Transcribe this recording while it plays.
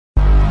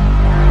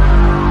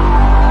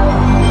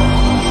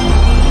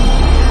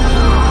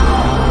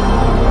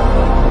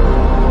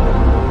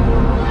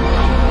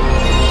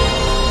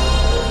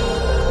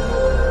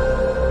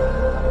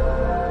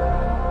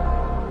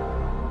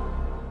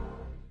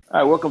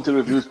welcome to the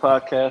Reviews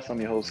Podcast. I'm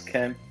your host,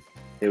 Ken,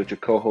 here with your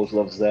co-host,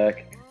 Love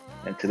Zach.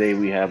 And today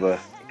we have a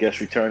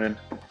guest returning.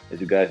 As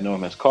you guys know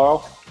him as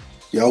Carl.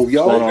 Yo. What's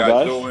going on,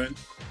 guys?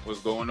 What's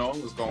going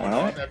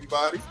on,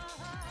 everybody?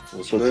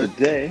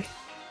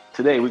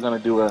 Today we're going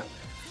to do a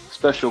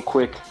special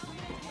quick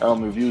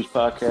Reviews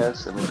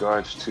Podcast in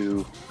regards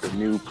to the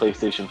new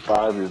PlayStation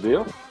 5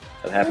 reveal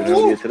that happened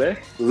earlier today.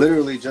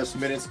 Literally just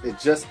minutes. It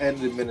just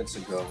ended minutes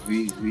ago.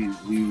 We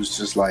was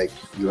just like,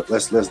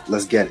 let's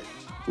get it.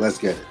 Let's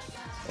get it.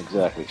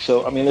 Exactly.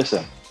 So, I mean,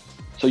 listen.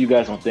 So you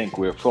guys don't think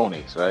we're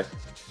phonies, right?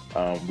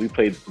 We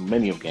played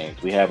many of games.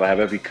 I have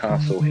every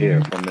console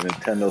here, from the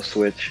Nintendo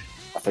Switch.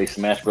 I play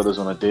Smash Brothers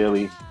on a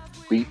daily.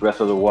 Beat Breath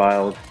of the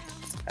Wild.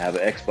 I have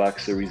an Xbox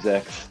Series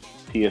X,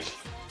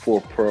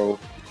 PS4 Pro.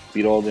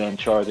 Beat all the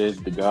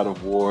Uncharted, the God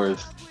of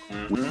Wars.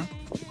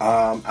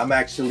 I'm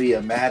actually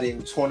a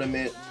Madden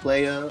tournament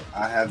player.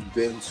 I have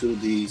been to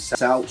the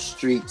South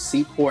Street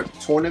Seaport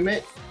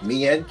tournament.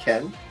 Me and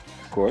Ken.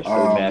 Of course.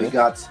 We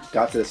got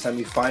to the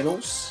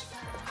semifinals.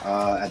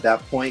 At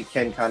that point,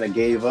 Ken kind of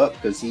gave up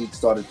because he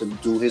started to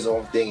do his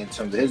own thing in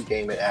terms of his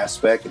gaming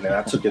aspect, and then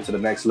I took it to the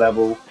next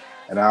level,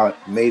 and I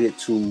made it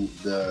to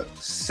the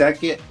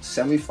second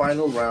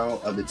semifinal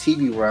round of the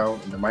TV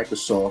round in the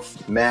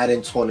Microsoft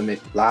Madden tournament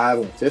live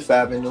on Fifth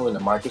Avenue in the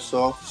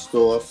Microsoft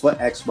store for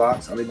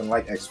Xbox. I don't even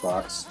like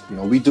Xbox. You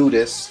know, we do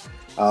this.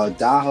 Die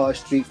Hard,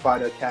 Street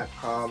Fighter,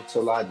 Capcom,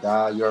 Till I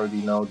Die. You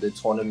already know the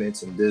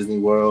tournaments in Disney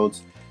World,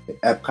 at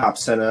Epcot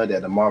Center, they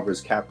had the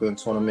Marvel's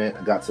Capcom tournament.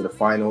 I got to the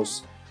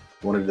finals.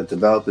 One of the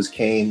developers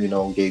came,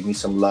 gave me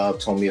some love,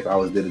 told me if I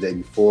was there the day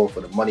before for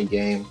the money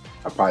game,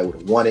 I probably would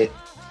have won it.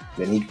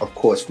 Then he, of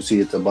course,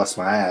 proceeded to bust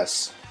my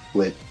ass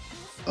with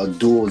a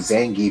dual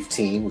Zangief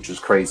team, which was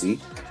crazy.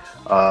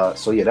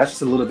 So yeah, that's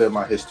just a little bit of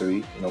my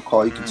history.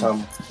 Carl, you can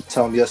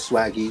tell me your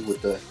swaggy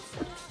with the.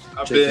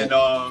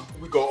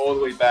 We go all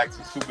the way back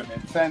to Super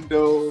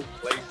Nintendo,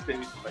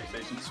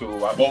 PlayStation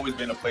 2. I've always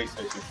been a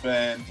PlayStation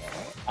fan.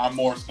 I'm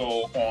more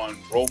so on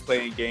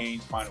role-playing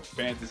games, Final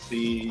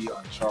Fantasy,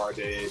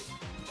 Uncharted,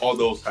 all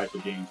those type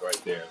of games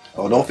right there.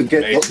 Oh, don't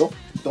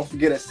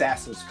forget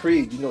Assassin's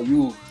Creed.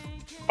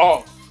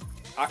 Oh,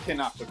 I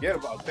cannot forget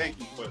about. Thank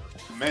you for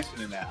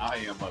mentioning that. I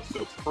am a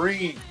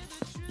supreme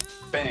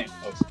fan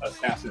of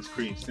Assassin's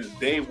Creed since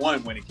day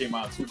one when it came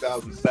out in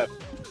 2007.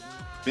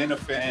 Been a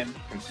fan,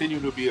 continue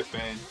to be a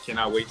fan.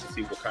 Cannot wait to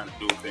see what kind of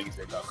new things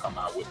they're gonna come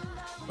out with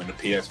when the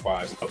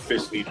PS5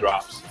 officially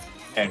drops,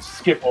 and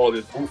skip all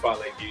this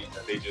Bufale games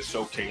that they just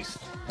showcased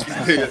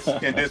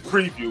in this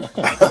preview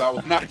because I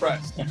was not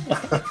impressed. I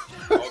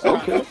was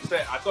kind of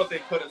upset. I thought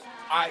they could have.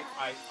 I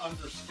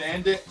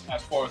understand it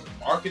as far as a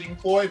marketing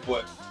ploy,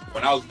 but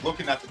when I was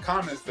looking at the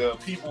comments, the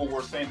people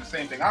were saying the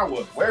same thing I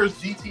was. Where's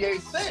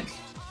GTA 6?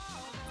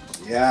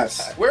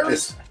 Yes. Where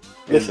is?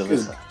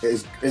 Listen.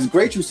 It's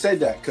great you said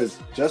that, because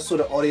just so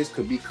the audience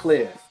could be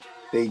clear,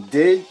 they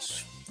did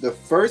the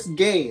first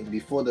game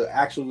before the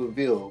actual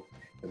reveal.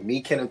 And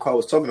me, Ken, and Carl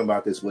was talking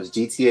about this was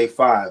GTA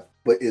 5,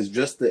 but it's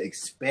just the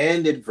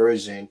expanded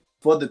version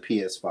for the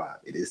PS5.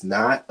 It is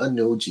not a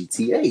new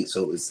GTA,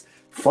 so it's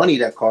funny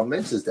that Carl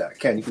mentions that.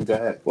 Ken, you can go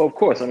ahead. Well, of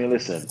course. I mean,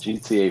 listen,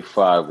 GTA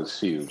 5 was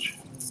huge,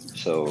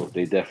 so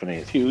they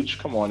definitely it's huge.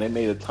 Come on, they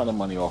made a ton of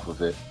money off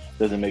of it.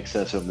 Doesn't make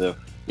sense for them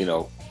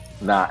to,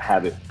 not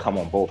have it come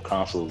on both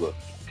consoles, the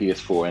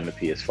PS4 and the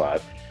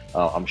PS5.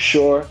 I'm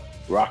sure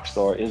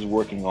Rockstar is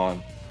working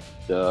on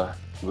the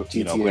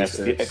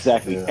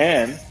exactly, yeah.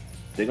 And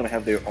they're gonna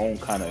have their own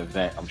kind of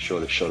event, I'm sure,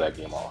 to show that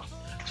game off.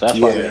 So that's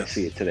why we didn't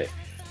see it today.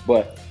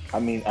 But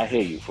I mean, I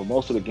hear you. For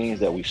most of the games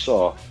that we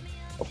saw,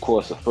 of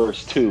course, the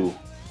first two,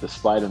 the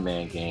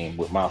Spider-Man game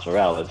with Miles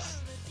Morales,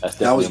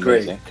 that was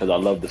amazing because I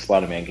love the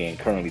Spider-Man game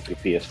currently for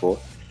PS4.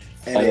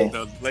 And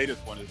the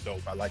latest one is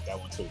dope. I like that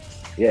one too.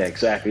 Yeah,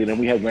 exactly. And then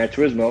we have Gran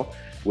Turismo,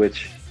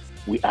 which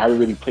I haven't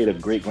really played a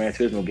great Gran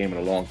Turismo game in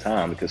a long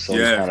time because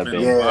Sony's kind of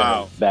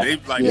been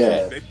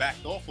back. They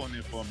backed off on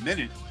it for a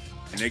minute,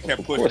 and they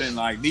kept pushing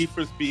like Need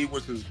for Speed,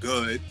 which was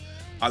good.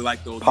 I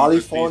like those.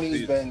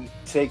 Polyphony's been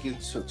taking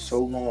so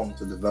long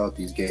to develop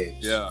these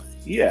games. Yeah.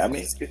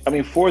 I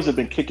mean, Forza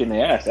been kicking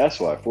their ass. That's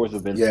why Forza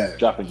been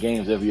dropping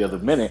games every other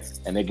minute,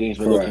 and their games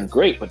been looking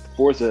great. But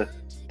Forza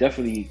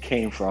definitely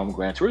came from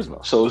Gran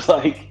Turismo, so it's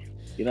like,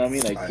 you know what I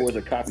mean? Like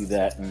Forza copied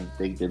that, and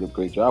they did a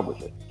great job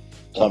with it.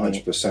 So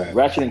 100%. I mean,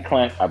 Ratchet and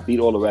Clank, I beat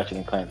all the Ratchet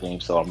and Clank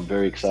games, so I'm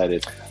very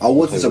excited. I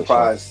wasn't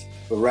surprised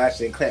for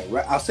Ratchet and Clank.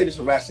 I'll say this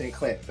for Ratchet and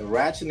Clank: the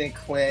Ratchet and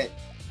Clank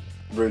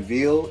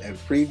reveal and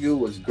preview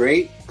was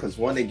great because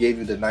one, they gave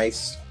you the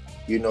nice,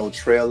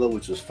 trailer,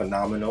 which was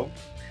phenomenal.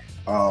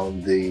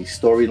 The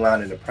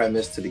storyline and the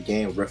premise to the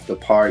game ripped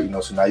apart,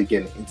 so now you're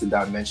getting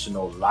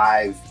interdimensional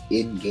live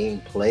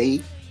in-game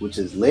play, which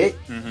is lit.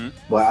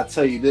 But I'll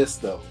tell you this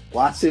though,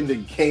 watching the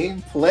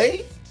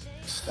gameplay,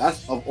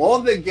 that's of all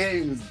the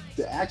games,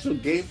 the actual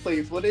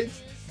gameplay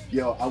footage,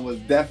 I was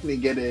definitely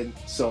getting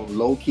some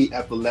low-key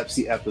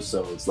epilepsy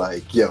episodes.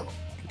 Like,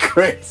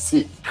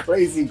 crazy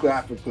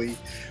graphically,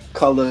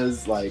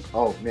 colors, like,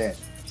 oh man.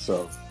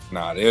 So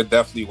they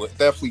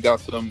definitely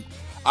got some.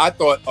 I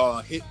thought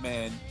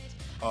Hitman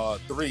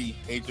 3,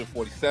 Agent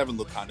 47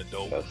 look kind of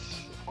dope. Yes,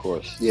 of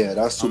course. Yeah,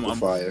 that's super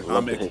fire.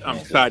 I'm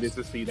excited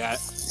to see that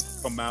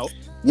come out.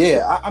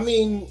 Yeah, I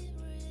mean,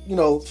 you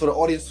know, for the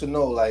audience to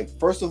know, like,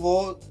 first of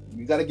all,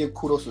 you got to give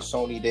kudos to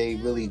Sony. They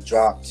really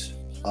dropped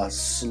a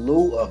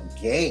slew of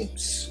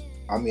games.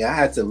 I mean, I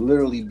had to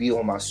literally be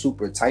on my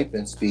super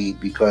typing speed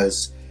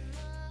because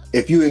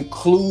if you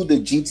include the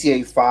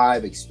GTA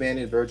 5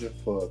 expanded version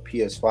for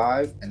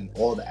PS5 and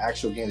all the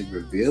actual games they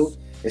revealed,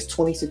 it's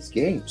 26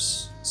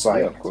 games. So,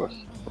 Yeah, like, of course.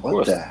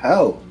 what the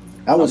hell?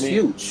 That was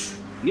huge.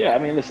 Yeah, I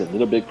mean, listen,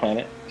 Little Big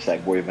Planet,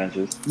 Sackboy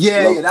Adventures.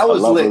 Yeah, that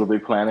was lit. Little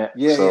Big Planet.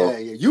 Yeah, so,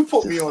 yeah. You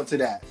put me onto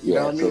that. You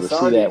know what I mean? So to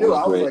see that was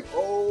I was great. like,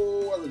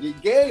 oh, your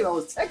game. I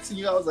was texting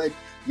you. I was like,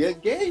 your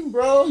game,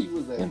 bro. You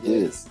was like,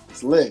 yeah,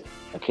 it's lit.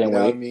 I can't You know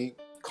wait. what I mean?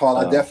 Carl,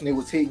 I definitely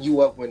was hitting you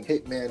up when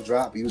Hitman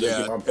dropped. You was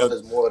like, my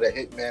brother's more of the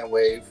Hitman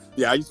wave.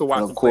 Yeah, I used to watch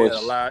And him of play it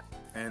course- a lot,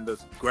 and the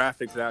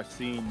graphics that I've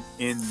seen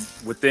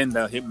within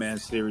the Hitman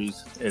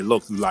series, it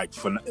looks like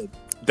it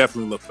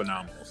definitely looked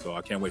phenomenal. So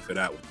I can't wait for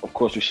that one. Of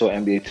course, we saw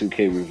NBA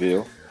 2K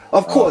reveal.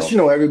 Of course, you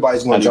know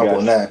everybody's going to jump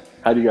on that.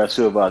 How do you guys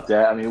feel about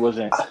that? I mean, it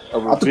wasn't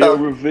a thought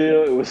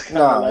reveal. It was kind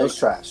Nah, of it was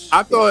trash.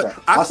 I thought-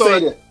 I'll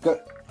say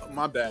that.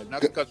 My bad,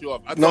 not to cut you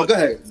off. Go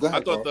ahead. I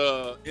thought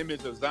the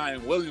image of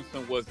Zion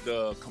Williamson was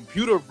the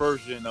computer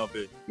version of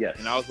it, yes.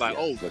 and I was like,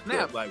 yes, "Oh looked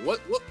snap! good. Like what?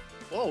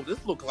 Whoa,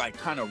 this looked like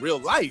kind of real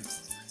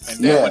life."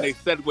 And then when they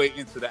segued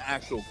into the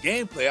actual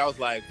gameplay, I was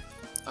like,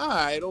 "All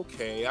right,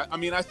 okay." I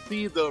mean, I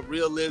see the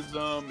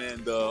realism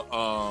and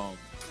the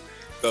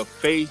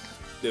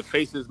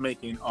faces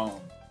making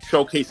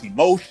showcasing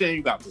motion.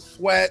 You got the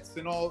sweats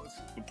and all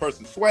the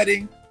person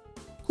sweating.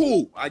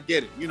 Cool, I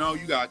get it. You know,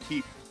 you gotta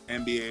keep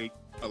NBA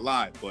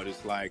alive, but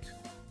it's like,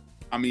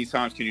 how many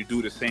times can you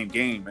do the same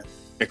game and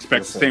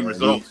expect the same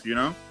results? You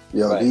know?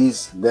 Yo,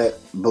 Right.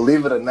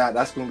 believe it or not,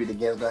 that's going to be the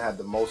games that have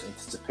the most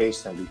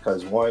anticipation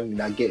because one, you're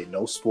not getting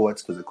no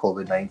sports because of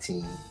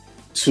COVID-19.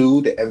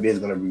 Two, the NBA is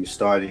going to be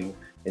starting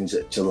in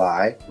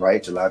July,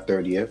 right? July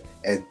 30th.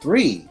 And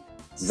three,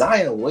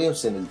 Zion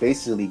Williamson is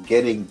basically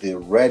getting the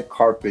red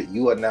carpet.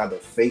 You are now the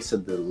face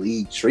of the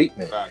league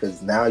treatment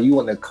because now you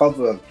on the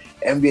cover of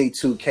NBA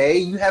 2K.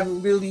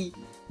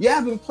 You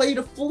haven't played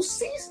a full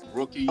season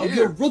Rookie of year.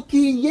 your rookie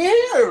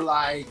year.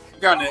 Like,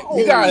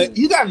 You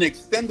got an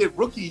extended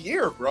rookie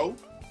year, bro.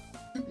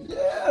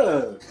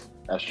 yeah.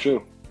 That's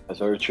true. That's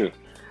very true.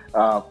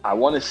 I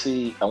want to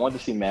see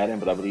Madden,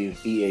 but I believe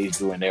EA is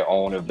doing their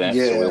own event,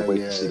 so we'll wait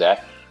to see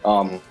that.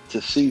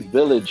 To see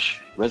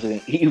Village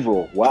Resident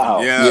Evil, wow.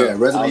 Yeah.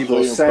 Resident Evil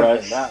really 7.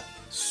 impressed. That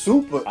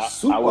super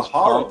I was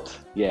horror. pumped.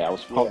 Yeah, I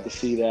was pumped to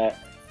see that.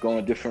 Going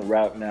a different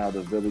route now,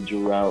 the Villager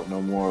route,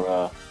 no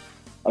more.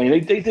 I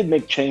mean, they did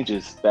make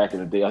changes back in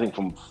the day. I think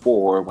from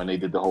 4 when they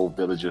did the whole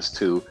Villagers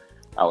 2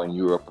 out in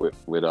Europe with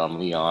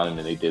Leon, and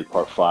then they did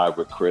part 5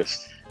 with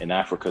Chris in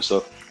Africa.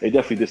 So they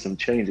definitely did some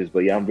changes. But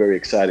yeah, I'm very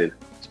excited,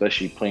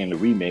 especially playing the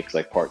remakes,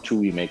 like part 2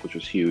 remake, which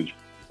was huge,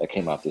 that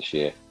came out this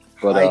year.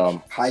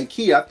 But high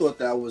key, I thought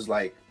that was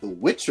like The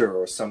Witcher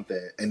or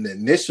something. And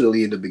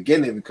initially in the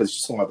beginning, because you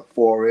saw the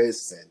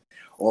forests and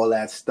all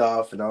that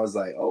stuff, and I was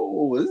like,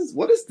 "Oh,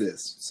 what is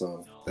this?"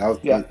 So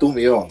that threw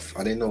me off.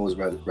 I didn't know it was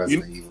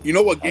Resident Evil. You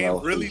know what game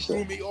really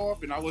threw me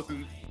off, and I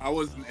wasn't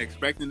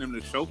expecting them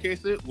to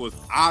showcase it, was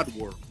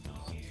Oddworld,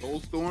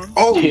 Soulstorm.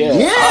 Oh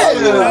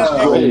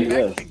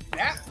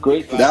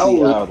great.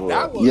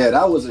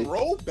 That was a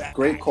throwback.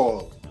 great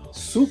call.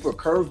 Super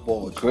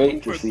curveball.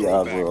 Great to see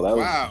Oddworld.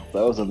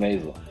 That was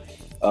amazing.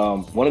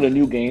 One of the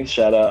new games.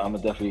 I'm gonna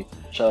definitely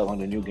shout out one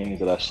of the new games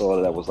that I saw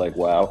that I was like,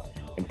 wow,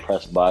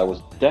 impressed by was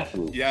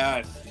Deathloop.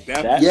 Yes,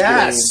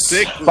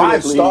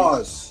 5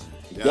 stars.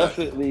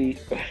 Definitely.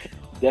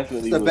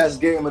 It's the best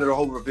game of the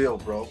whole reveal,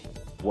 bro.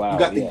 Wow. You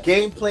got the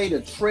gameplay,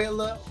 the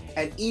trailer,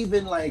 and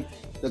even like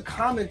the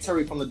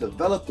commentary from the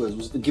developers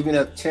was giving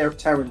a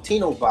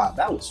Tarantino vibe.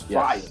 That was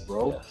fire,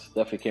 bro. Yes.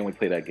 Definitely can't wait to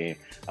play that game.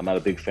 I'm not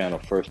a big fan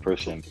of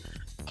first-person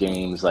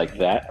games like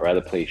that. I'd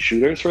rather play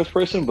shooters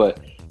first-person, but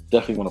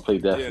definitely want to play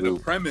Deathloop. Yeah, the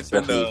premise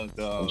and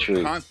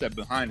the concept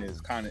behind it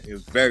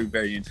is very,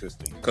 very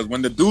interesting. Because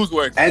when the dudes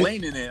were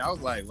explaining it, I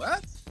was like,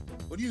 "What?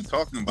 What are you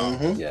talking about?"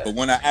 Mm-hmm. Yeah. But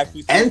when I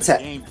actually saw the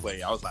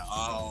gameplay, I was like,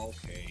 "Oh,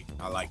 okay,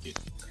 I like it."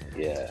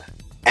 Yeah.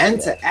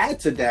 And to add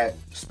to that,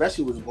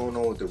 especially what's going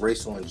on with the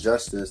racial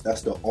injustice,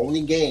 that's the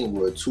only game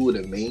where 2 of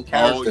the main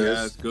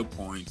characters good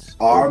points.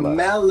 are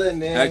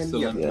melanin.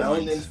 Excellent. The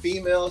melanin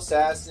female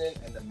assassin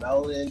and the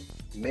melanin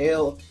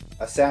male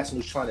assassin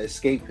who's trying to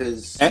escape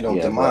his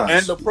demise.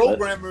 And the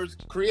programmers,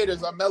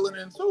 creators are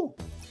melanin too.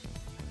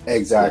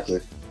 Exactly.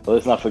 But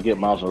let's not forget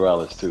Miles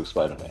Morales too,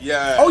 Spider-Man.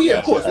 Yeah. Oh yeah,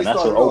 of course. And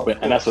that's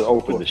what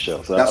opened the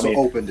show. So that's what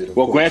opened it.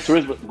 Well, Grand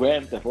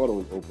Theft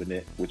Auto opened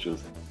it, which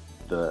was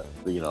and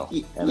then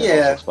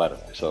also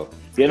Spider-Man. So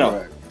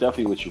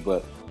definitely with you.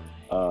 But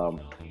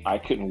I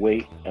couldn't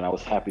wait, and I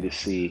was happy to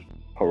see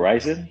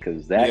Horizon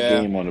because that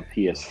game on the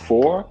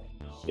PS4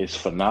 is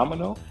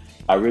phenomenal.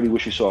 I really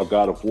wish we saw a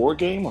God of War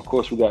game. Of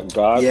course, we got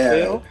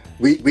Godfall.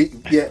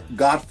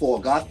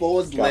 Godfall. Godfall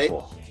was lit.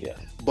 Yes.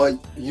 But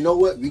you know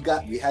what? We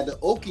had the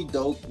okie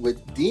doke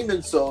with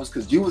Demon Souls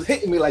because you was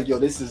hitting me like, yo,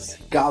 this is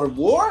God of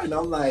War, and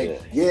I'm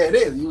like, yeah, it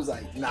is. He was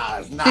like, nah,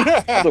 it's not.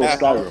 I thought it was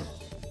Skyrim.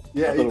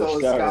 Yeah, he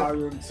thought it was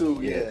Skyrim too.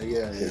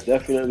 Yeah. It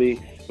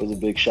definitely was a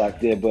big shock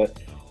there. But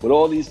with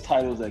all these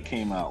titles that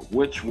came out,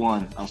 which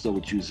one, I'm still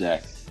with you,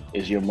 Zach,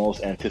 is your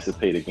most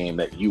anticipated game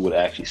that you would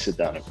actually sit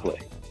down and play?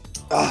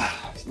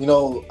 You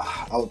know,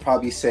 I would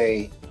probably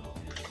say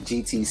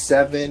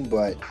GT7,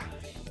 but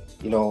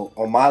you know,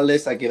 on my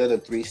list, I give it a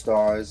 3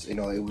 stars. You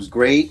know, it was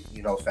great.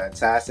 You know,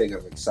 fantastic.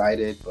 I'm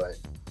excited, but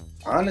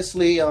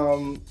honestly,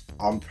 I'm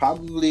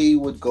probably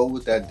would go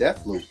with that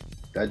Deathloop.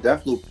 That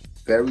Deathloop,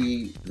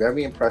 very,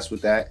 very impressed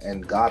with that.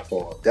 And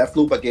Godfall.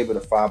 Deathloop, I gave it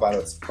a 5 out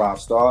of 5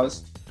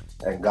 stars.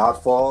 And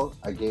Godfall,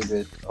 I gave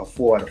it a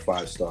 4 out of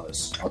 5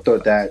 stars. I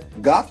thought that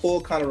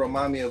Godfall kind of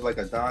reminded me of like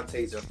a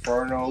Dante's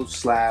Inferno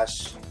 /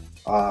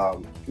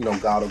 you know,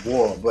 God of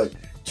War, but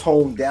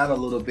toned down a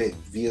little bit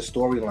via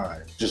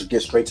storyline. Just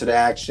get straight to the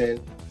action,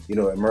 you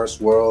know, immerse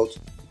world.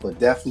 But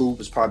Deathloop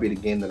is probably the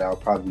game that I'll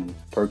probably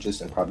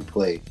purchase and probably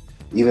play.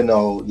 Even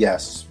though,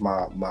 yes,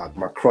 my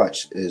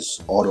crutch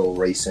is auto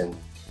racing,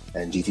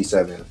 and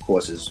GT7, of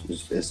course, is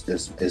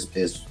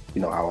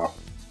you know how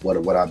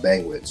what I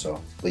bang with. So,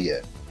 but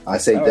yeah, I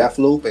say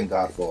Deathloop and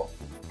Godfall.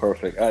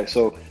 Perfect. All right,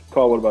 so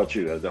Carl, what about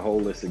you? The whole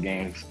list of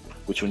games,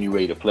 which one you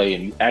ready to play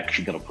and you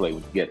actually gonna play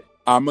when you get it?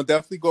 I'm gonna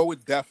definitely go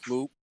with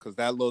Deathloop because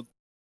that looked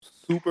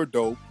super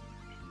dope.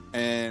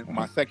 And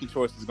my second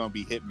choice is gonna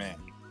be Hitman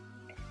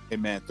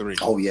 3.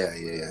 Oh yeah.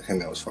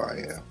 Hitman was fire.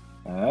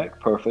 Yeah. All right,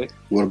 perfect.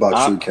 What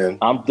about you, Ken?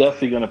 I'm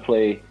definitely gonna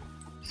play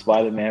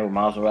Spider-Man with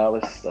Miles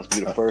Morales. That's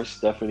be the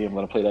first. Definitely, I'm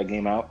gonna play that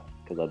game out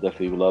because I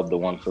definitely love the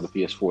one for the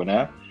PS4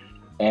 now.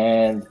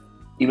 And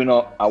even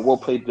though I will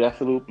play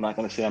Deathloop, I'm not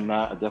gonna say I'm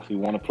not. I definitely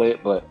want to play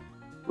it, but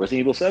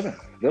Resident Evil 7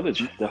 Village,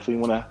 definitely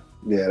want to.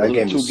 Yeah, that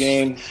game. 2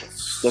 games,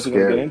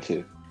 definitely gonna get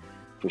into,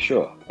 for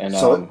sure. And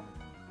so,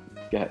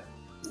 go ahead.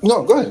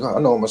 No, go ahead. I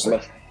know what I'm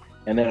saying.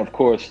 And then, of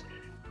course,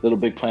 Little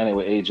Big Planet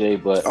with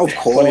AJ. But of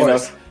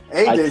course,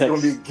 AJ's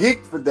gonna be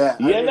geeked for that.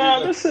 Yeah,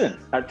 listen.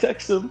 I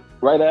texted him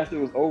right after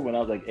it was over, and I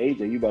was like,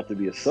 "AJ, you about to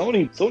be a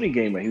Sony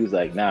gamer?" He was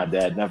like, "Nah,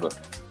 Dad, never.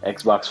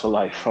 Xbox for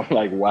life." I'm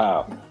like,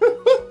 "Wow."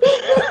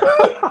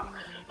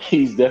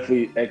 He's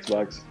definitely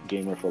Xbox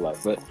gamer for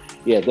life. But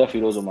yeah,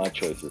 definitely those are my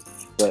choices.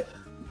 But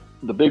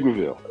the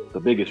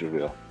biggest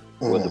reveal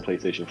was the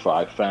PlayStation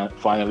 5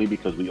 finally,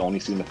 because we only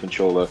seen the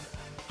controller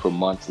for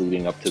months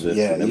leading up to this.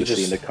 Yeah, never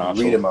seen the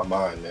console. Reading my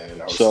mind,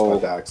 man. So,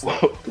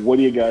 what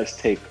do you guys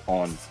take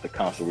on the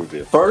console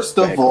reveal? First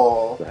of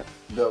all,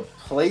 the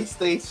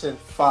PlayStation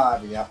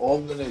 5, and y'all all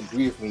gonna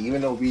agree with me,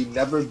 even though we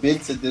never been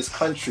to this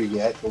country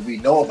yet, but we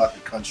know about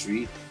the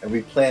country and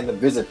we plan to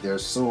visit there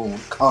soon.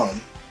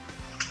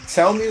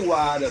 Tell me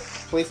why the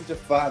PlayStation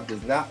 5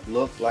 does not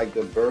look like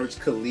the Burj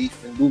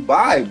Khalifa in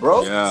Dubai,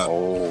 bro. Yeah.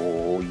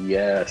 Oh,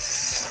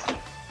 yes.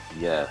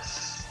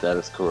 Yes, that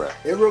is correct.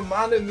 It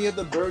reminded me of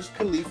the Burj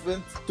Khalifa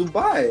in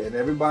Dubai. And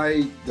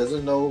everybody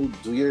doesn't know,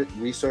 do your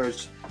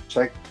research,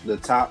 check the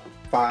top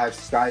 5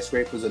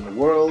 skyscrapers in the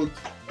world,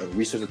 and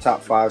research the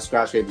top 5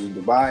 skyscrapers in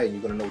Dubai, and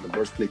you're going to know what the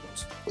Burj Khalifa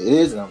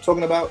is. And I'm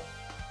talking about,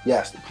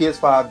 yes, the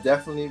PS5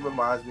 definitely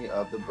reminds me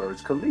of the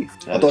Burj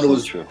Khalifa. I thought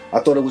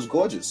it was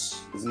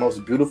gorgeous. It's the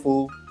most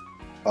beautiful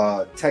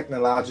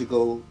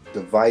technological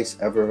device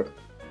ever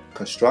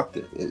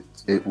constructed.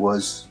 It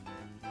was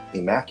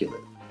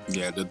immaculate.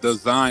 Yeah, the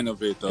design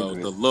of it, though,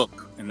 the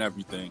look and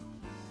everything,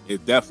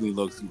 it definitely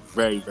looks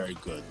very, very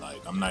good.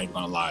 Like, I'm not even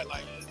gonna lie,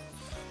 like,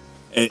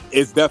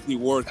 it's definitely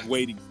worth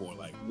waiting for.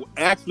 Like,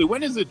 actually,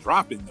 when is it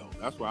dropping though?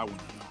 That's what I want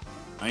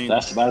to know.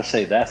 That's about to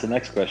say. That's the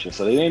next question.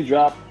 So they didn't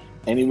drop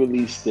any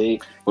release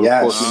date, but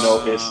of course we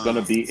know it's going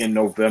to be in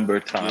November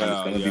time. It's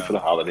going to be for the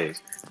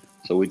holidays,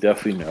 so we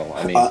definitely know.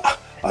 I mean,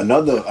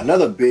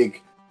 another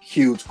big,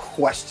 huge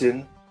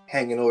question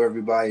hanging over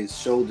everybody's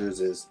shoulders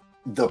is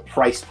the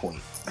price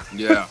point.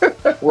 Yeah.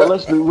 Well,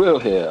 let's be real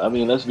here. I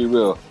mean, let's be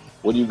real.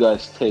 What do you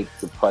guys take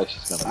the price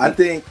is going to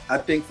be? I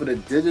think for the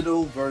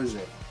digital version,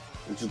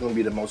 which is going to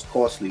be the most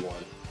costly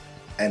one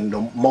and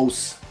the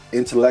most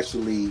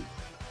intellectually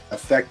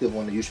effective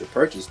one that you should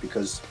purchase,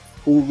 because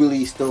who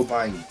really is still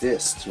buying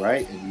discs,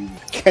 right?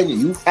 And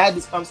you've had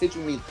this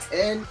conversation with me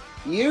 10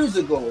 years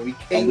ago when we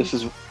came.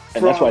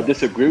 And that's why I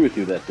disagree with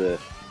you that the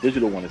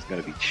digital one is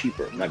going to be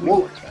cheaper, not going to be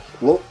more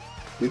expensive. Well,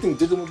 you think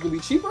digital one's going to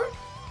be cheaper?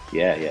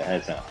 Yeah,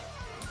 hands down.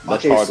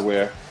 Less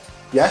hardware.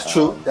 That's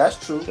true. That's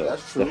true. So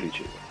that's true. Definitely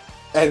cheaper.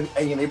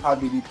 And they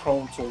probably be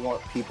prone to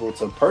want people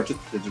to purchase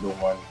the digital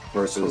one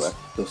versus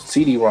the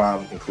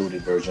CD-ROM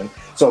included version.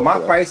 So my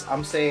price,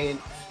 I'm saying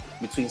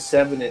between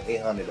 $700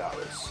 and $800.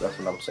 That's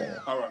what I'm saying.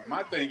 All right.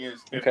 My thing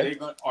is,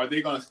 are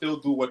they gonna still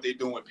do what they're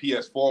doing with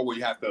PS4, where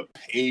you have to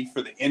pay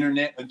for the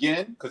internet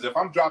again? Because if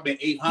I'm dropping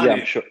 $800, yeah,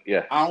 I'm sure.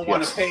 Yeah, I don't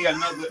want to pay a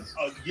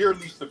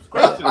yearly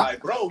subscription.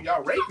 Like, bro,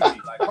 y'all raping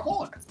me. Like, come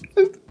on.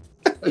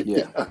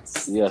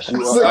 Yes, you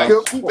are.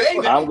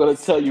 I'm going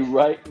to tell you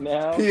right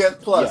now. PS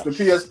Plus, the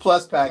PS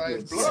Plus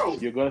package.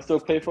 Like, you're going to still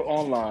pay for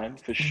online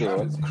for sure.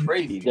 That's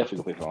crazy. You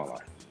definitely pay for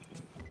online.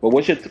 But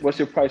what's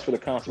your price for the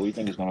console? What do you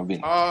think it's going to be?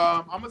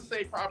 I'm gonna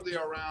say probably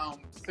around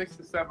 600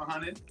 to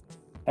 700.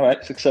 All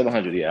right,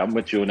 600-700. Yeah, I'm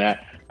with you on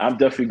that. I'm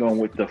definitely going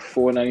with the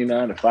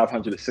 $499 to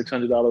 $500 to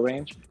 $600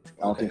 range.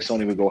 I don't think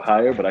Sony would go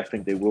higher, but I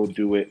think they will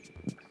do it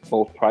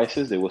both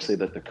prices. They will say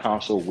that the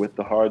console with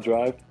the hard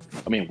drive,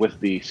 with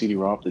the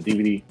CD-ROM, the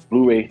DVD,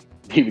 Blu-ray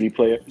DVD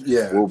player,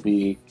 will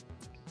be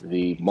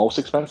the most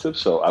expensive.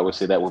 So I would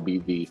say that will be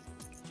the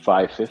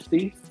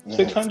 550,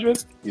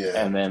 600,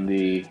 and then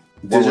the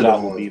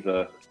digital will be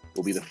the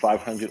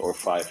 500 or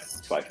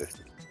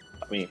 550.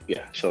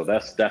 So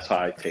that's how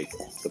I take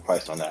the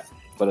price on that.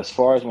 But as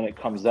far as when it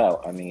comes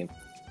out, in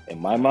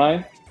my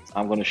mind,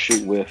 I'm going to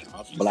shoot with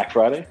Black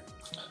Friday.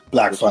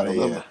 Black Friday,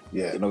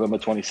 November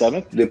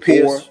 27th.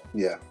 Or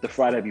the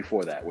Friday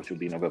before that, which would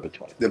be November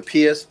 20th. The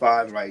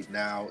PS5 right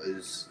now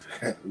is,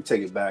 we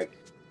take it back,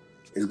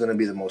 is going to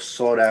be the most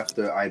sought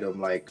after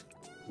item, like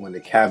when the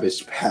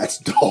Cabbage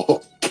Patch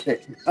doll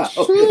came out.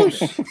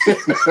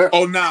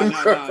 Oh, no. I'm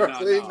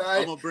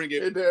going to bring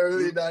it. In the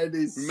early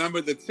 90s. Remember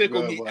the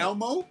Tickle Me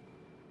Elmo?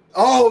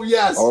 Oh,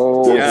 yes.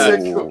 Oh,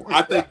 yes.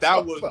 I think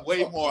that was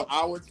way more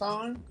our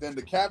time than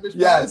the Cabbage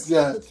Patch.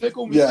 Yes.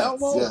 Tickle Me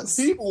Elmo. Yes.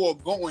 People were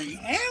going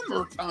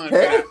hammer time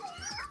back.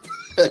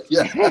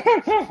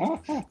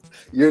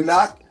 You're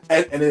not,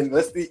 and then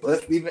let's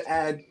even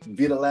add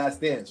Be the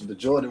Last Dance with the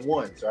Jordan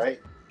 1s,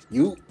 right?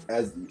 You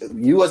as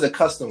a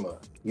customer,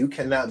 you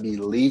cannot be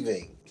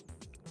leaving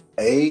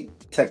a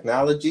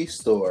technology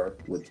store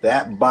with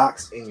that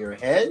box in your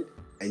head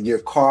and your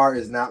car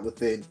is not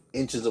within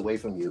inches away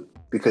from you,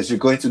 because you're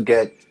going to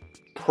get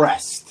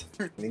pressed.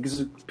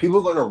 People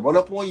are going to run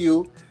up on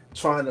you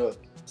trying to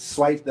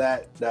swipe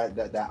that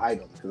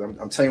item. Because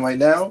I'm telling you right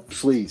now,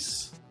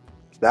 please,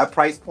 that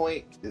price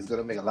point is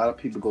going to make a lot of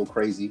people go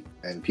crazy,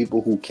 and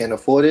people who can't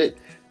afford it,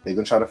 they're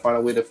going to try to find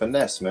a way to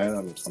finesse, man.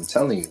 I'm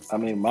telling you.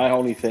 My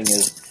only thing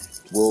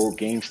is, will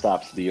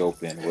GameStops be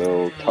open?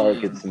 Will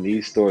Targets and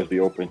these stores be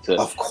open to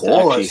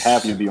actually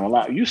have you be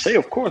online? You say,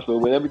 of course, but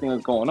with everything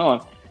that's going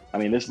on,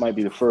 this might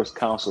be the first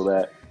console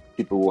that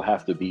people will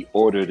have to be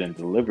ordered and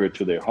delivered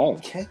to their home.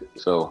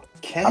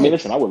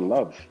 Listen, I would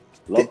love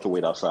to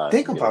wait outside.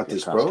 Think about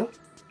this, bro.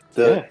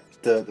 The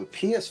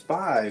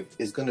PS5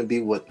 is going to be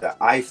what the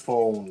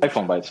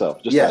iPhone by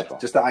itself. Just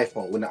the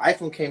iPhone. When the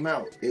iPhone came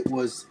out, it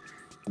was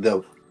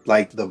the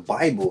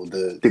Bible,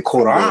 the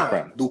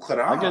Quran. The Quran.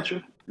 I get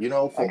you.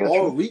 For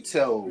all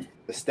retail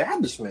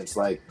establishments,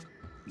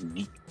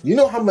 you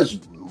know how much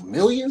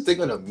millions they're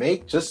gonna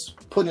make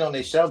just putting it on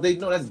their shelf? They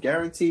know that's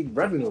guaranteed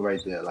revenue right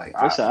there.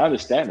 Listen, I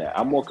understand that.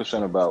 I'm more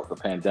concerned about the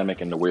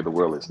pandemic and the way the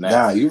world is now.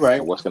 Nah, you're right.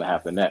 And what's gonna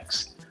happen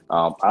next?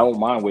 I don't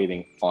mind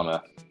waiting on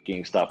a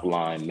GameStop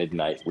line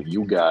midnight with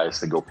you guys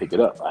to go pick it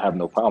up. I have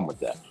no problem with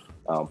that.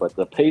 But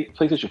the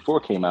PlayStation 4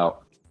 came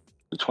out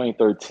in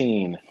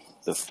 2013,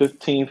 the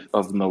 15th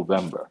of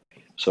November.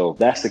 So if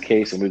that's the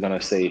case, and we're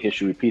gonna say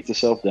history repeats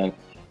itself, then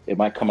it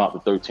might come out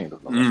the 13th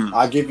of November.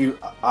 I'll give you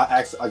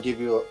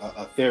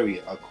a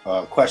theory,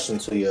 a question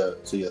to your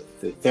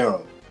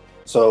theorem.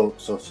 So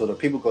the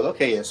people go,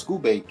 okay, yeah,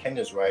 Scooby,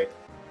 Kenya's right.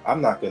 I'm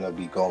not gonna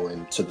be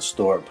going to the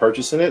store and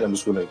purchasing it. I'm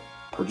just gonna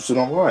purchase it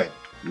online.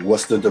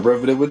 What's the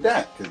derivative with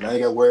that? Because now you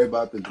got to worry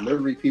about the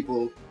delivery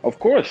people. Of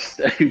course,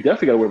 you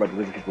definitely got to worry about the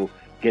delivery people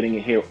getting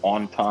it here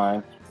on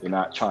time. You're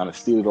not trying to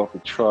steal it off the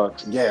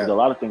trucks. Yeah, there's a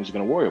lot of things you're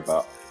going to worry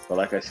about. But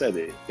like I said,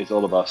 it's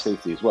all about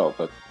safety as well.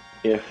 But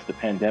if the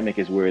pandemic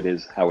is where it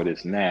is, how it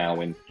is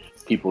now, and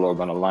people are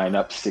going to line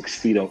up 6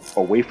 feet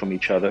away from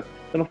each other,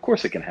 then of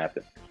course it can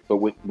happen. But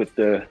with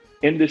the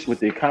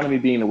economy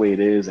being the way it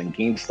is and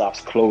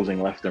GameStop's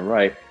closing left and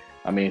right,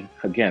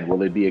 again,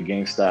 will it be a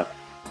GameStop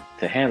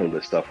to handle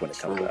this stuff when it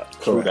comes out?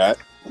 True that.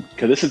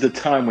 Because this is the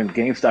time when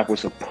GameStop was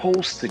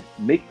supposed to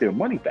make their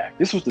money back.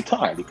 This was the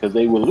time because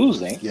they were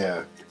losing.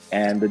 Yeah.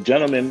 And the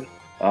gentleman,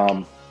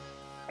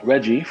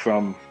 Reggie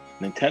from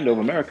Nintendo of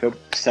America,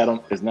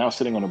 is now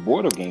sitting on the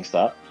board of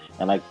GameStop.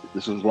 And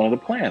this was one of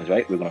the plans,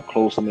 right? We're going to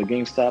close some of the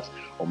GameStops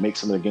or make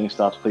some of the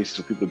GameStops places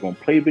so people are going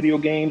to play video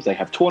games. They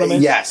have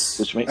tournaments. Yes.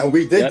 And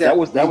we did that. That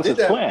was his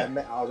plan.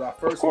 That was our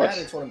first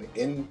Madden tournament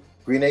in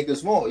Green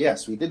Acres Mall.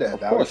 Yes, we did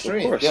that. Of course.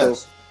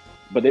 Yes. So,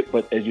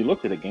 but as you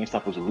looked at it,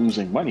 GameStop was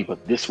losing money.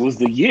 But this was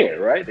the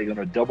year, right? They're going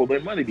to double their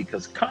money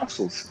because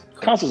consoles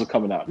are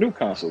coming out, new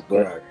consoles.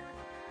 But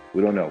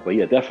we don't know. But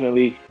yeah,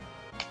 definitely,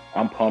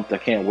 I'm pumped. I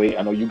can't wait.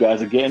 I know you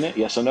guys are getting it.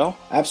 Yes or no?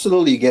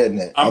 Absolutely getting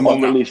it. I'm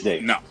on release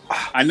date. No,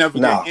 I never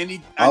get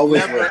any. I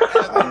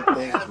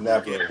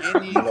never get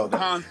any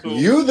console.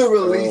 You're the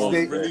release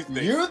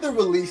date. You're the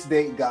release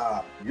date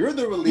guy. You're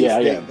the release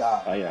date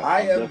guy.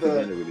 I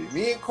am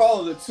me and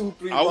Carl are the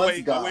 2-3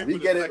 months guy. We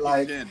get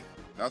it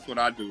That's what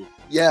I do.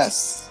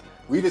 Yes.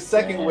 We the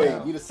second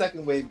wave. We the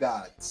second wave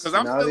guys. Because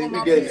I'm still on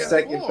my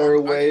second,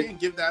 third wave. I can't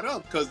give that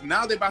up because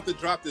now they're about to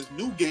drop this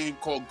new game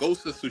called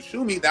Ghost of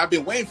Tsushima that I've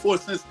been waiting for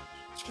since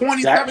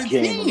 2017. That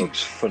game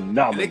looks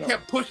phenomenal. And they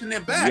kept pushing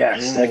it back.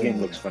 Yes, that game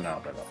looks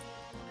phenomenal.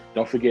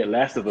 Don't forget,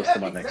 Last of Us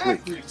come out next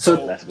week.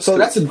 So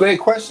that's a great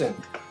question.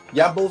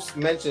 Y'all both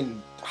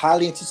mentioned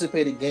highly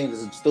anticipated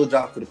games that still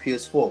drop for the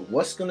PS4.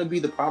 What's going to be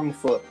the problem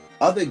for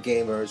other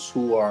gamers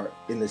who are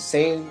in the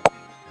same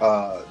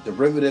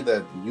derivative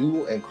that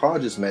you and Carl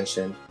just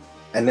mentioned,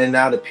 and then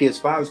now the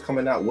PS5 is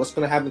coming out. What's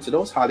going to happen to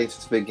those highly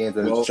anticipated games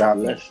that are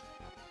dropping?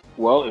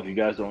 Well, if you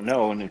guys don't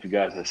know, and if you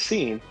guys have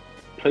seen,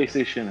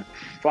 PlayStation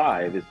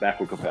 5 is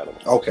backward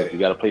compatible. Okay. So if you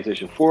got a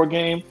PlayStation 4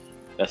 game,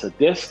 that's a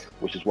disc,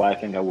 which is why I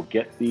think I will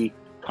get the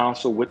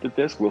console with the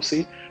disc. We'll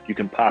see. You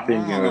can pop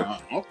in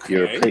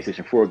your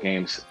PlayStation 4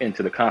 games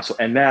into the console,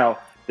 and now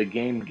the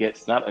game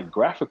gets not a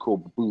graphical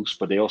boost,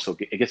 but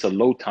it gets a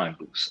load time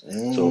boost.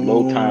 So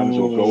load times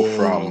will go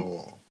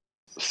from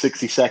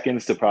 60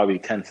 seconds to probably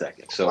 10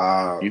 seconds.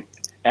 So you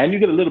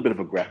get a little bit of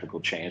a graphical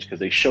change because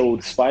they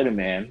showed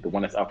Spider-Man, the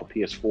one that's out for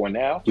PS4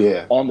 now,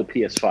 on the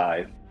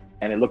PS5,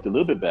 and it looked a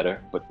little bit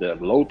better, but the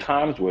load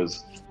times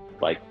was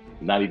like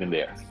not even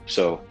there.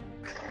 So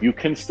you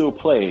can still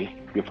play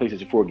your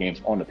PlayStation 4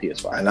 games on the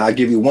PS5. And I'll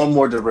give you one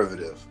more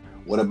derivative.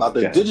 What about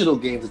the digital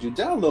games that you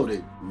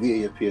downloaded via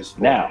your PS4?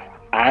 Now,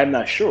 I'm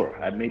not sure.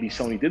 Maybe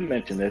Sony didn't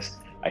mention this.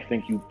 I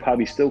think you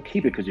probably still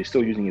keep it because you're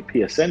still using your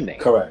PSN name.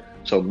 Correct.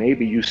 So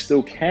maybe you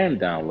still can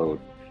download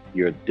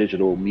your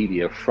digital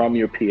media from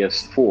your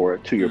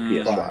PS4 to your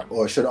PS5.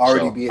 Or it should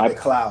already be in the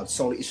cloud.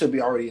 It should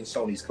be already in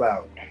Sony's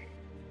cloud.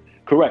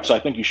 Correct. So I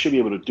think you should be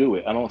able to do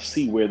it. I don't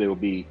see where there will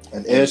be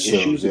an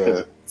issues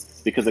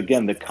because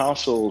again, the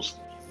consoles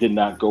did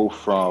not go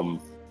from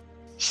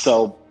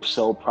cell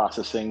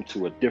processing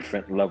to a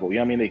different level. You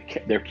know what I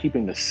mean? They're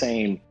keeping the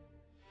same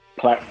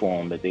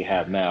platform that they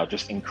have now,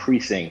 just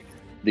increasing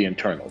the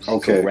internals.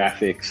 Okay. So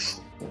graphics,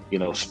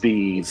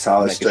 speed,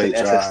 solid state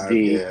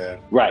SSD. drive,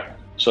 Right.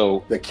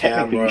 So the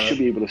camera, you should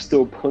be able to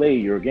still play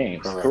your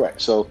games.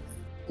 Correct. So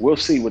we'll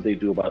see what they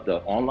do about the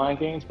online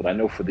games, but I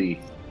know for the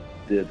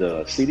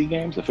CD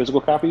games, the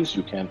physical copies,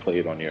 you can play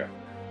it on your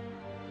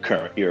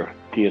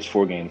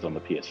PS4 games on the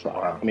PS5.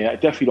 Wow. I mean, I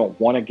definitely don't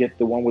want to get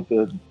the one with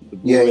the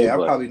Blu-ray, I'm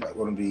probably not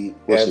going to be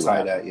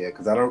anti that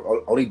because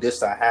only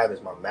disc I have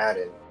is my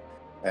Madden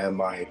and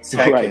my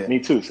Tekken. Right, me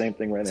too. Same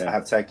thing right now. I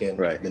have Tekken,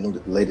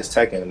 the latest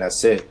Tekken, and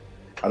that's it.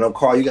 I know,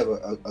 Carl, you got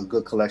a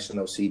good collection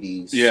of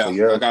CDs. Yeah,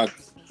 I got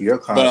your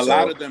console. But a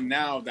lot of them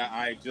now that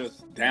I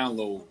just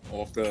download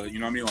off the,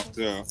 off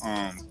the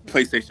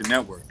PlayStation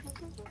Network.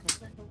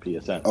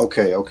 PSN.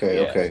 Okay.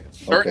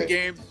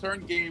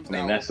 Certain games. I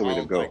mean, that's the way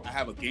to go. Like, I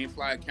have a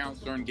GameFly account.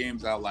 Certain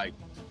games I like,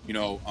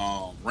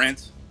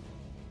 rent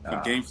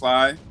from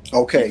GameFly.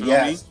 Okay,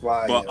 yes.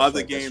 But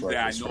other games that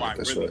I know I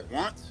really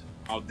want,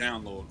 I'll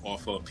download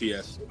off of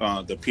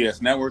the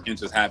PS Network and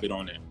just have it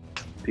on there.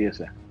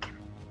 PSN.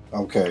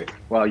 Okay.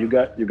 Well, you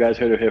guys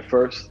heard it here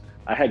first.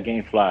 I had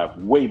GameFly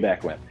way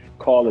back when.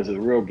 Carl is a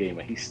real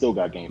gamer. He still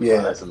got GameFly.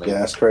 Yeah, that's amazing. Yeah,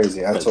 that's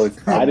crazy. I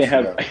didn't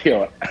have.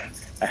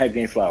 I had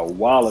GameFly a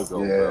while ago,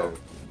 bro.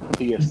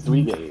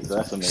 PS3 days.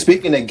 That's amazing.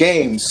 Speaking of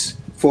games,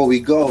 before we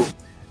go,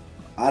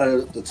 out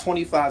of the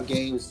 25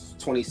 games,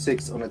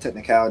 26 on the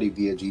technicality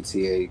via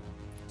GTA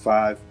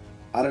 5,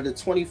 out of the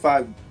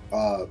 25,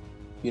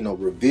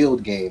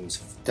 revealed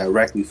games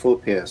directly for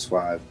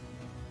PS5,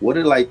 what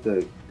are like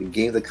the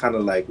games that kind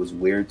of like was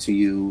weird to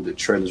you? The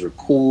trailers were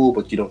cool,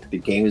 but you don't think the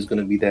game is going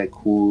to be that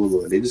cool,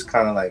 or they just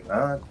kind of like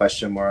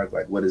question mark?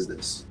 Like, what is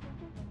this?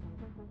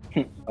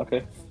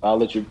 Okay, I'll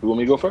let you. You want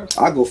me to go first?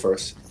 I'll go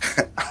first.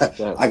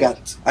 I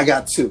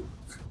got two.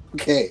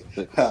 Okay,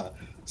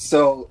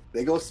 so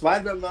they go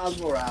Spider-Man Miles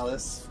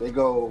Morales. They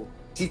go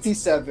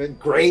GT7,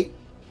 great.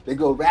 They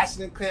go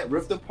Ratchet and Clank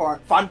Rift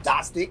Apart,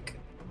 fantastic.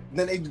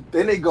 Then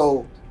they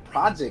go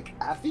Project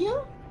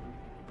Athia.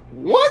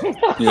 What?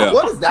 Yeah.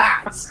 What is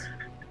that?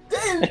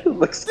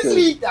 Looks good.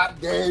 Delete that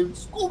game.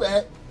 Screw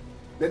that.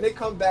 Then they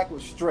come back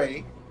with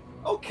Stray.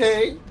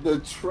 Okay, the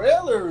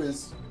trailer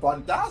is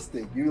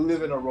fantastic. You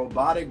live in a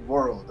robotic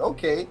world.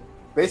 Okay,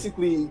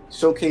 basically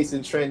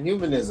showcasing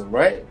transhumanism,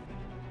 right?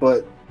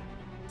 But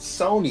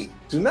Sony,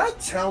 do not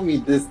tell me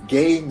this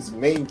game's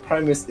main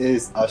premise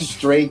is a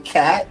stray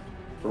cat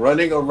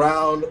running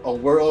around a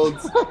world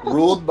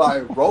ruled by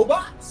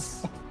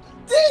robots.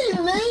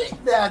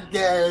 Delete that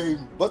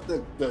game. But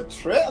the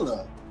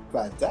trailer,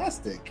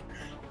 fantastic.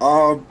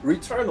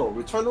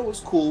 Returnal was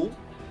cool,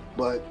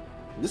 but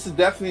this is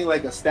definitely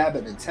like a stab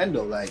at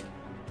Nintendo. Like,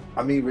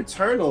 I mean,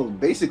 Returnal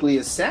basically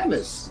is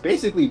Samus,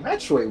 basically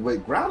Metroid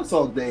with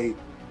Groundhog Day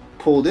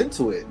pulled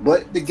into it.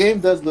 But the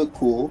game does look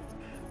cool.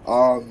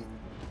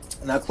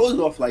 And I'll close it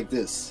off like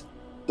this.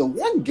 The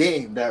one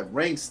game that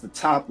ranks the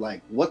top,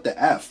 like, what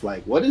the F?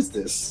 Like, what is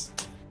this?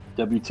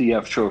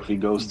 WTF trophy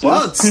goes to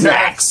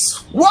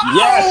Bugsnax. Wow!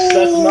 Yes,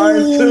 that's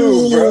mine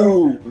too,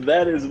 bro.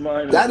 That is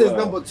mine. That is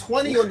number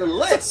 20 on the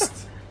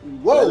list.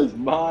 Whoa! That is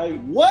my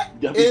what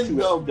in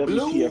the WTF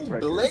blue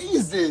record.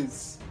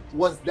 blazes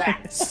was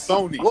that?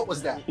 Sony. What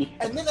was that?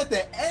 And then at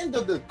the end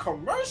of the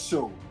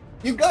commercial,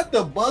 you got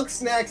the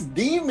Bugsnax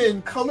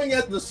demon coming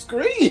at the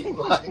screen.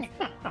 Like,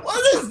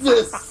 what is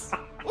this?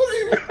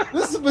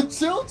 This is for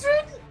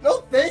children?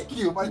 No, thank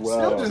you. My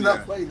children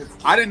not playing this.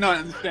 I did not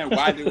understand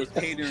why they was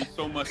catering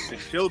so much to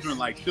children.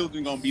 Like,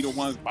 children gonna be the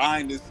ones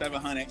buying this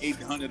 $700,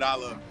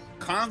 $800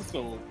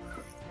 console.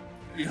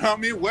 You know what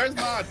I mean? Where's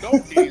my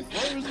adult games?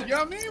 Where's, you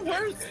know what I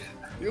mean?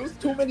 It was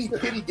too many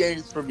kiddie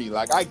games for me.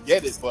 Like, I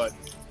get it, but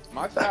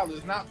my child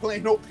is not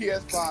playing no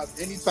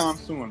PS5 anytime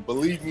soon.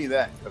 Believe me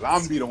that, because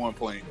I'm be the one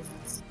playing it.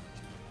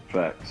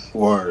 Facts.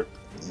 Word.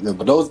 Yeah,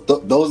 but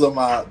those are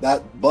my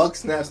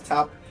Bugsnax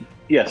top.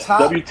 Yes,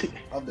 top of the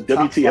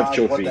top WTF five,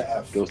 trophy what the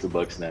F. goes to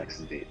Bugsnax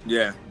indeed.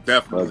 Yeah,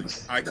 definitely.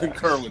 Bugsnax. I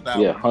concur with that.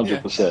 Yeah, one.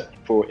 100%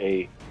 for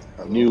a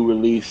new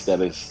release that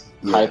is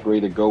hype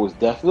ready to go with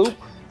Deathloop.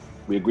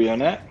 We agree on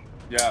that?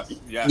 Yes.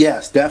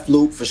 Yes,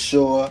 Deathloop for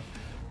sure.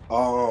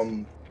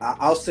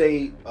 I'll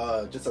say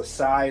just a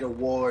side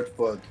award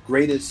for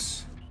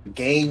greatest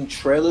game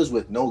trailers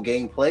with no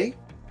gameplay.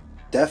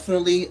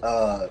 Definitely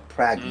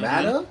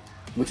Pragmata,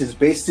 which is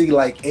basically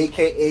like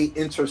AKA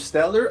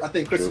Interstellar. I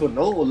think Christopher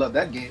Nolan will love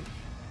that game.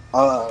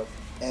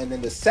 And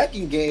then the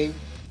second game,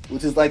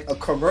 which is like a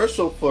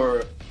commercial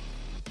for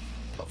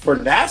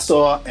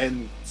NASA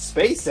and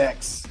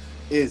SpaceX,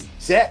 is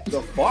Jet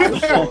the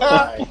Farshore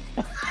Ride.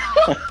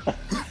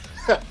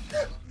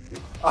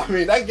 I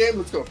mean, that game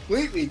was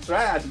completely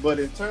trash, but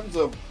in terms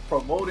of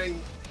promoting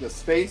the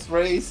space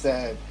race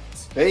and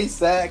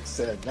SpaceX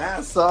and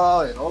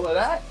NASA and all of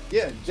that,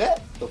 yeah,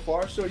 Jet the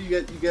Farshore,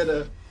 you get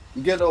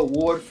an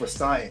award for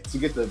science. You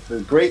get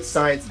the Great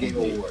Science Game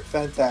Award.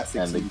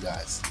 Fantastic to you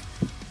guys.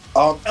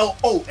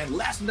 And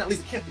last but not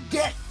least, I can't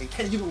forget, and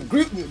Kenny, you can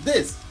agree with me with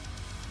this.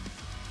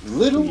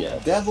 Little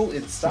Devil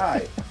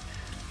Inside.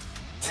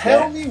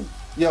 Tell me,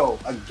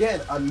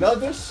 again,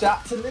 another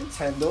shot to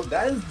Nintendo.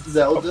 That is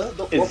Zelda.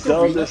 It's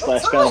Zelda /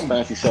 Final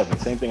Fantasy 7.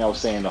 Same thing I was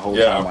saying the whole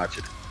time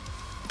watching.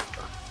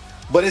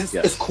 But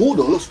it's cool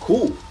though. It looks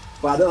cool.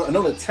 But I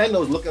know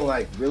Nintendo's looking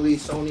like, really,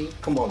 Sony?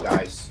 Come on,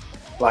 guys.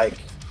 Like,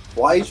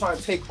 why are you trying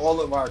to take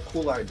all of our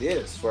cool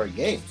ideas for our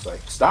games?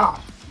 Like,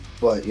 stop.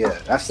 But yeah,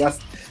 that's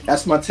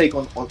my take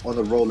on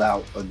the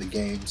rollout of the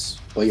games.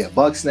 But yeah,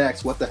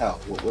 Bugsnax, what the hell?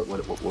 What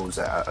was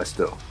that? I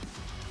still.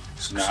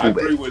 I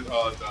agree with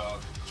the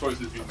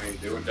choices you made.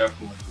 They were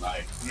definitely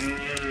like,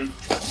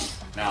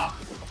 I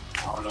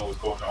don't know what's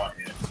going on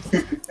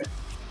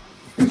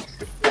here.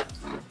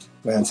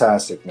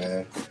 Fantastic,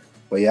 man.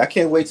 But yeah, I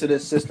can't wait till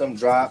this system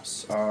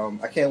drops.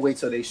 I can't wait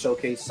till they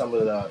showcase some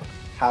of the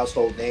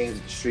household names,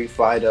 Street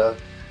Fighter,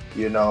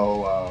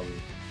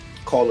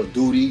 Call of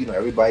Duty.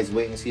 Everybody's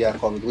waiting to see how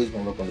Call of Duty's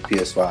gonna look on the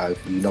PS5.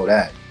 You know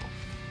that.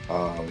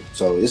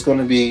 So it's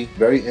gonna be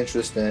very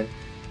interesting.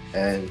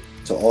 And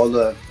to all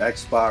the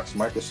Xbox,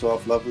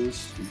 Microsoft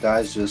lovers, you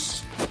guys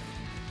just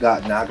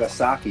got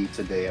Nagasaki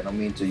today. I don't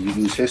mean to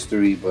use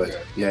history, but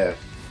yeah,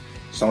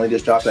 Sony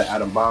just dropped an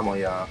atom bomb on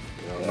y'all.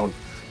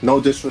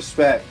 No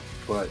disrespect,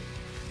 but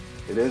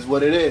it is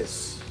what it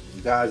is.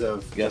 You guys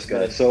have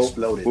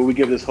exploded. Will we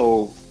give this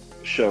whole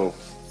show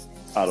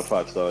out of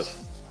 5 stars?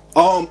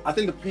 I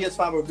think the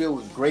PS5 reveal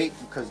was great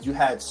because you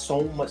had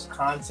so much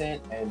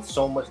content and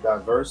so much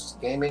diverse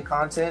gaming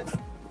content.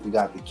 You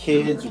got the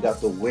kids, you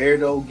got the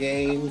weirdo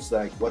games,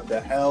 like what the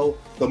hell?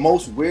 The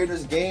most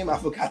weirdest game I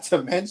forgot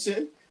to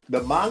mention,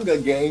 the manga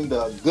game,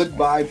 the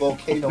Goodbye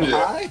Volcano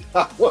High.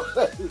 What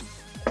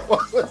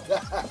was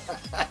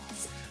that?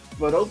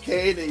 But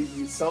okay,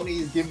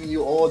 Sony is giving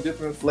you all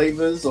different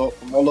flavors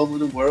from all over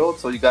the world,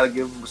 so you got to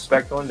give them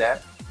respect on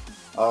that.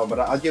 But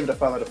I'll give it a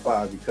 5 out of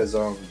 5 because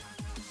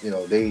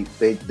they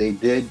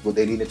did what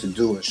they needed to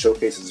do and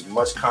showcase as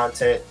much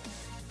content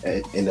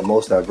in the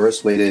most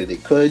diverse way that they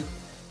could.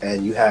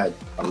 And you had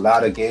a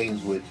lot of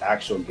games with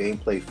actual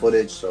gameplay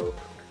footage, so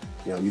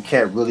you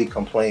can't really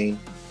complain,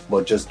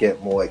 but just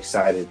get more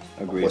excited.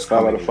 Agreed.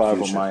 5 out of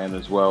 5 on my end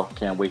as well.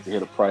 Can't wait to hear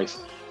the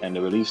price and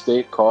the release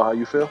date. Carl, how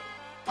you feel?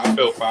 I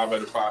feel 5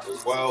 out of 5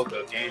 as well.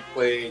 The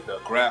gameplay, the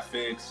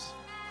graphics,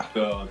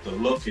 the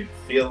look and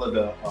feel of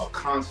the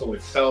console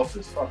itself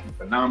is fucking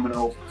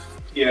phenomenal.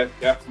 Yeah,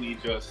 definitely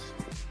just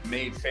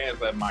made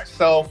fans like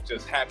myself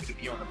just happy to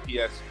be on the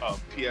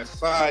PS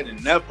side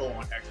and never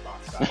on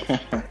Xbox side.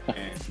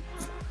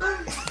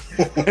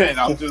 and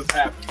I'm just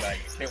happy. Like,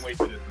 can't wait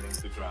for this thing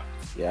to drop.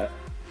 Yeah,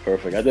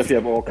 perfect. I definitely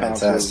have all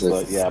consoles,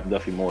 but yeah, I'm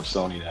definitely more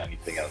Sony than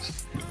anything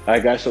else. All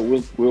right, guys. So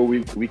we'll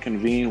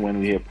reconvene when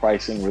we hear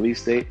pricing,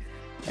 release date,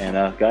 and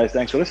guys,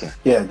 thanks for listening.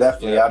 Yeah,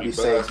 definitely. I'll be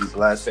safe. Be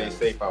blessed. Stay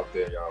safe out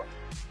there, y'all.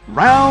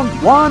 Round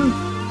 1,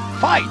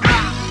 fight.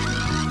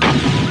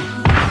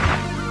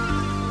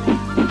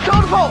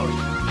 Shoulder forward!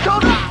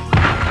 Shoulder!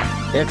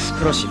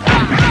 Explosive.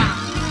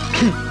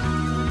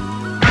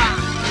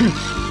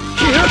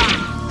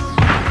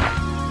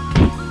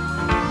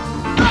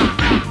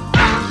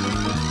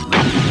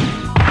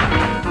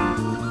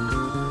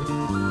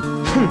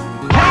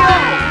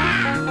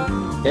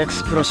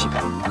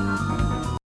 Explosive.